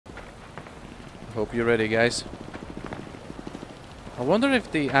Hope you're ready, guys. I wonder if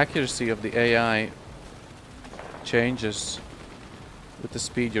the accuracy of the AI changes with the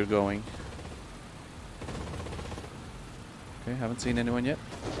speed you're going. Okay, haven't seen anyone yet.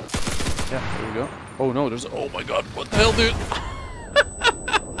 Yeah, there we go. Oh no, there's... Oh my god, what the hell, dude?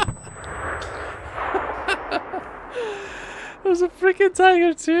 There's a freaking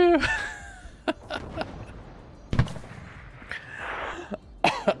tiger too.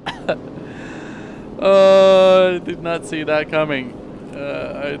 Oh, I did not see that coming.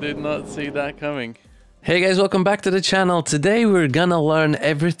 I did not see that coming. Hey guys, welcome back to the channel. Today we're gonna learn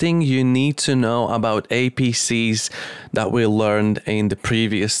everything you need to know about APCs that we learned in the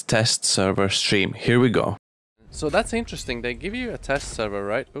previous test server stream. Here we go. So that's interesting. They give you a test server,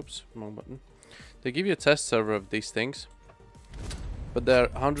 right? Oops, wrong button. They give you a test server of these things. But they're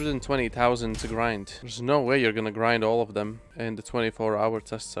 120,000 to grind. There's no way you're gonna grind all of them in the 24-hour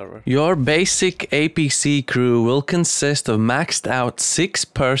test server. Your basic APC crew will consist of maxed out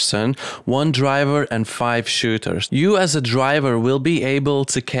 6-person, 1 driver and 5 shooters. You as a driver will be able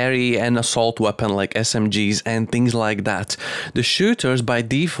to carry an assault weapon like SMGs and things like that. The shooters, by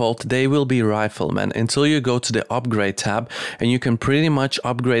default, they will be riflemen until you go to the upgrade tab, and you can pretty much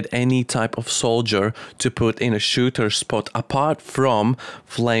upgrade any type of soldier to put in a shooter spot apart from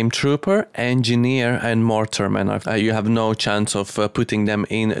flame trooper, engineer and mortarman. You have no chance of putting them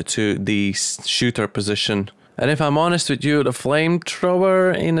into the shooter position. And if I'm honest with you, the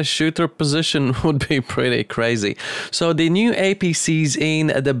flamethrower in a shooter position would be pretty crazy. So the new APCs in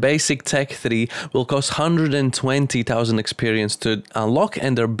the basic Tech 3 will cost 120,000 experience to unlock,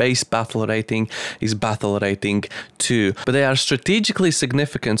 and their base battle rating is battle rating 2. But they are strategically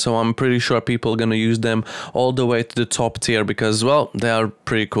significant, so I'm pretty sure people are gonna use them all the way to the top tier because, well, they are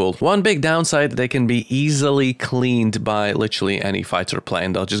pretty cool. One big downside, they can be easily cleaned by literally any fighter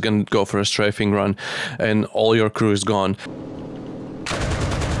plane. They're just gonna go for a strafing run and all your crew is gone.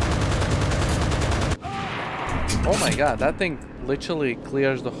 Oh my god, that thing literally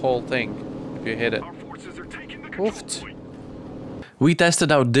clears the whole thing if you hit it. Oofed. We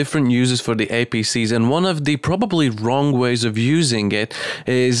tested out different uses for the APCs, and one of the probably wrong ways of using it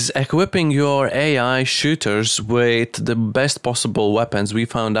is equipping your AI shooters with the best possible weapons. We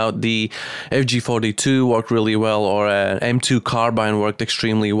found out the FG42 worked really well, or M2 carbine worked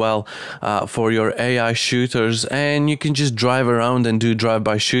extremely well for your AI shooters, and you can just drive around and do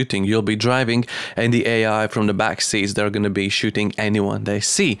drive-by shooting. You'll be driving, and the AI from the back seats, they're going to be shooting anyone they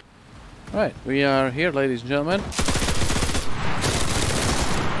see. Right, we are here, ladies and gentlemen.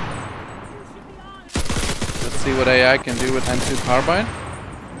 See what AI can do with M2 carbine.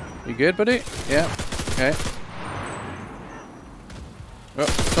 You good, buddy? Yeah. Okay. Oh,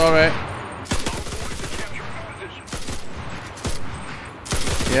 sorry.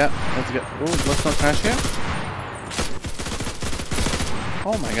 Yeah. Let's get. Oh, let's not crash here.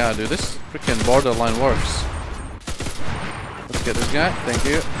 Oh my god, dude! This freaking borderline works. Let's get this guy. Thank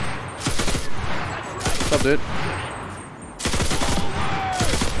you. What's up, dude?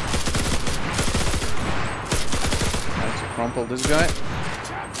 Crumple this guy.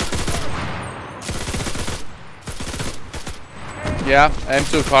 Yeah,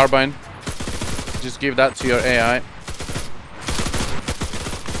 M2 carbine. Just give that to your AI.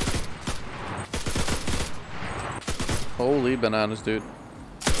 Holy bananas, dude.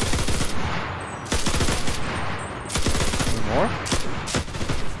 Any more?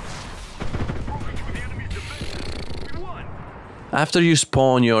 After you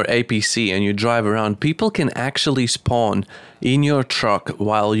spawn your APC and you drive around, people can actually spawn in your truck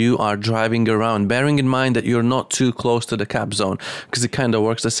while you are driving around, bearing in mind that you're not too close to the cap zone, because it kind of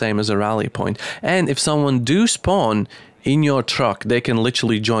works the same as a rally point. And if someone do spawn in your truck, they can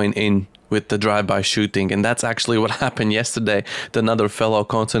literally join in with the drive-by shooting, and that's actually what happened yesterday to another fellow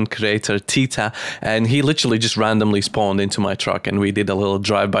content creator, Tita, and he literally just randomly spawned into my truck, and we did a little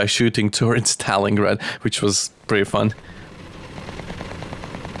drive-by shooting tour in Stalingrad, which was pretty fun.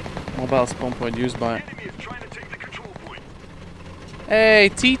 Mobile spawn point used by...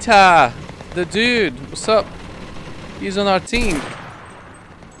 Hey, Tita! The dude! What's up? He's on our team.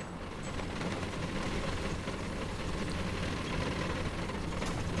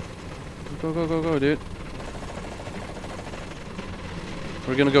 Go, go, go, go, dude.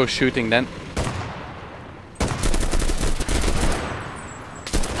 We're gonna go shooting then.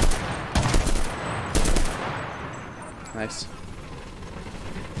 Nice.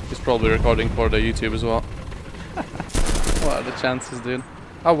 He's probably recording for the YouTube as well. What are the chances, dude?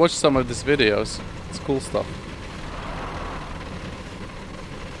 I watched some of these videos. It's cool stuff.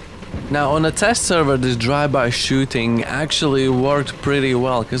 Now on a test server, this drive-by shooting actually worked pretty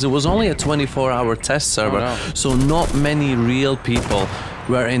well because it was only a 24-hour test server, so not many real people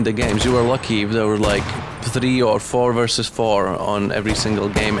were in the games. You were lucky if there were like 3 or 4 versus 4 on every single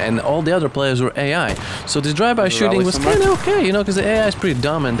game, and all the other players were AI. So the drive-by shooting was kind of okay, you know, because the AI is pretty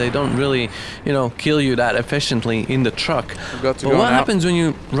dumb and they don't really, you know, kill you that efficiently in the truck. But what happens when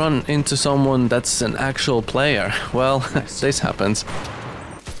you run into someone that's an actual player? Well, this happens.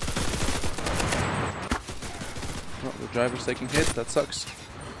 Oh, the driver's taking hit. That sucks.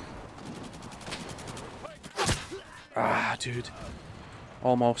 Ah, dude.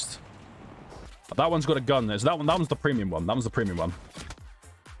 Almost. That one's got a gun. There's that one. That one's the premium one. That one's the premium one.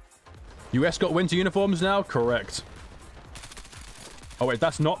 US got winter uniforms now? Correct. Oh wait,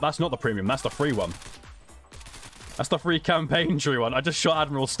 that's not the premium. That's the free one. That's the free campaign tree one. I just shot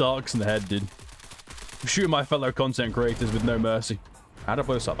Admiral Starks in the head, dude. I'm shooting my fellow content creators with no mercy. How do I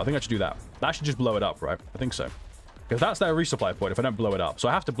blow this up? I think I should do that. That should just blow it up, right? I think so. Because that's their resupply point if I don't blow it up. So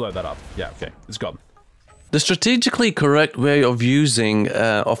I have to blow that up. Yeah, okay. It's gone. The strategically correct way of using,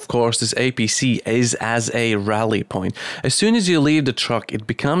 of course, this APC is as a rally point. As soon as you leave the truck, it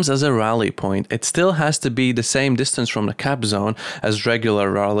becomes as a rally point. It still has to be the same distance from the cap zone as regular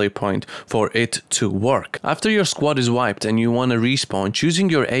rally point for it to work. After your squad is wiped and you want to respawn, choosing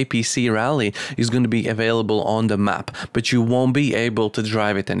your APC rally is going to be available on the map, but you won't be able to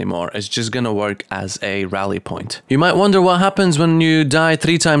drive it anymore. It's just going to work as a rally point. You might wonder what happens when you die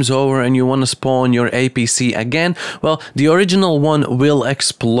 3 times over and you want to spawn your APC again. Well, the original one will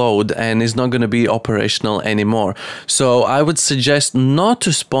explode and is not going to be operational anymore. So I would suggest not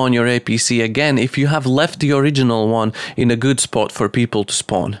to spawn your APC again if you have left the original one in a good spot for people to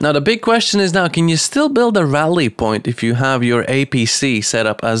spawn. Now the big question is now, can you still build a rally point if you have your APC set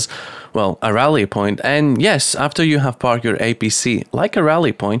up as, well, a rally point? And yes, after you have parked your APC like a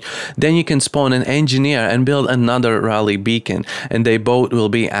rally point, then you can spawn an engineer and build another rally beacon, and they both will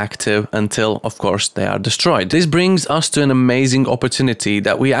be active until, of course, they are destroyed. This brings us to an amazing opportunity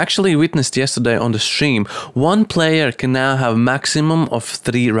that we actually witnessed yesterday on the stream. One player can now have maximum of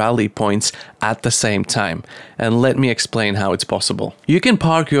 3 rally points at the same time. And let me explain how it's possible. You can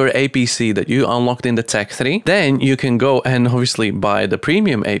park your APC that you unlocked in the Tech 3, then you can go and obviously buy the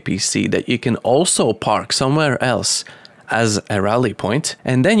premium APC that you can also park somewhere else as a rally point,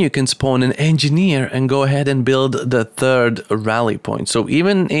 and then you can spawn an engineer and go ahead and build the 3rd rally point. So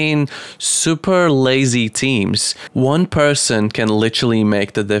even in super lazy teams, one person can literally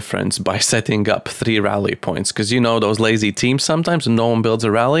make the difference by setting up 3 rally points, because you know those lazy teams sometimes no one builds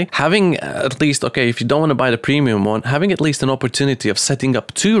a rally. Having at least, okay, if you don't want to buy the premium one, having at least an opportunity of setting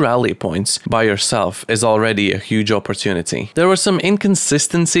up 2 rally points by yourself is already a huge opportunity. There were some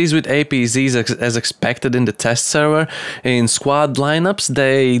inconsistencies with APCs as expected in the test server. In squad lineups,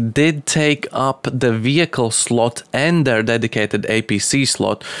 they did take up the vehicle slot and their dedicated APC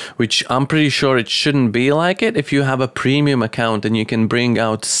slot, which I'm pretty sure it shouldn't be like it. If you have a premium account and you can bring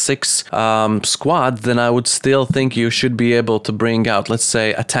out 6 squads, then I would still think you should be able to bring out, let's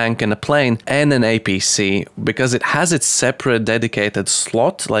say, a tank and a plane and an APC, because it has its separate dedicated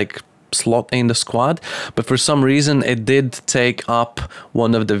slot, like slot in the squad, but for some reason it did take up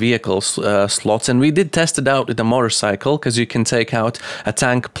one of the vehicles slots, and we did test it out with a motorcycle, because you can take out a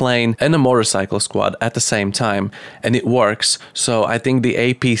tank, plane and a motorcycle squad at the same time, and it works. So I think the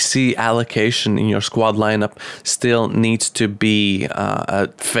APC allocation in your squad lineup still needs to be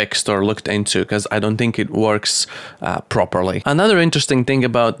fixed or looked into, because I don't think it works properly. Another interesting thing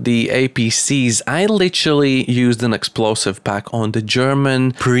about the APCs, I literally used an explosive pack on the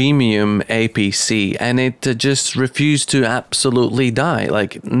German premium APC, and it just refused to absolutely die.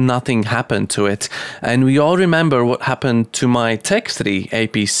 Like nothing happened to it. And we all remember what happened to my Tech 3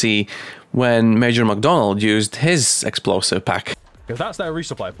 APC when Major McDonald used his explosive pack. Because that's their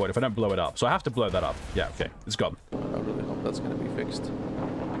resupply point if I don't blow it up. So I have to blow that up. Yeah, okay. It's gone. I really hope that's going to be fixed.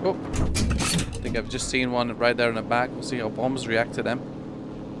 Oh, I think I've just seen one right there in the back. We'll see how bombs react to them.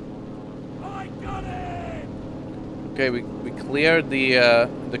 I got it! Okay, we cleared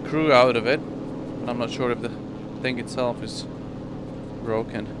the crew out of it. I'm not sure if the thing itself is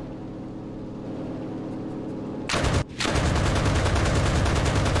broken.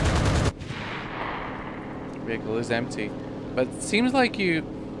 The vehicle is empty, but it seems like you,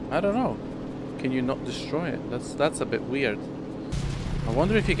 I don't know, can you not destroy it? That's a bit weird. I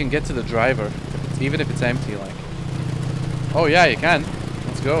wonder if you can get to the driver, even if it's empty, like. Oh yeah, you can.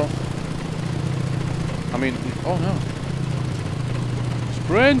 Let's go. I mean, oh no.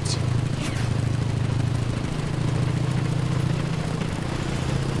 Sprint!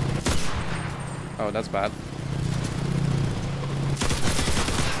 Oh, that's bad.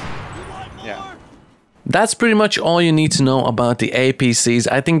 Yeah. That's pretty much all you need to know about the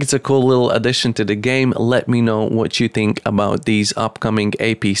APCs. I think it's a cool little addition to the game. Let me know what you think about these upcoming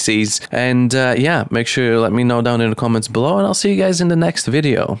APCs. And yeah, make sure you let me know down in the comments below, and I'll see you guys in the next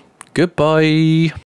video. Goodbye!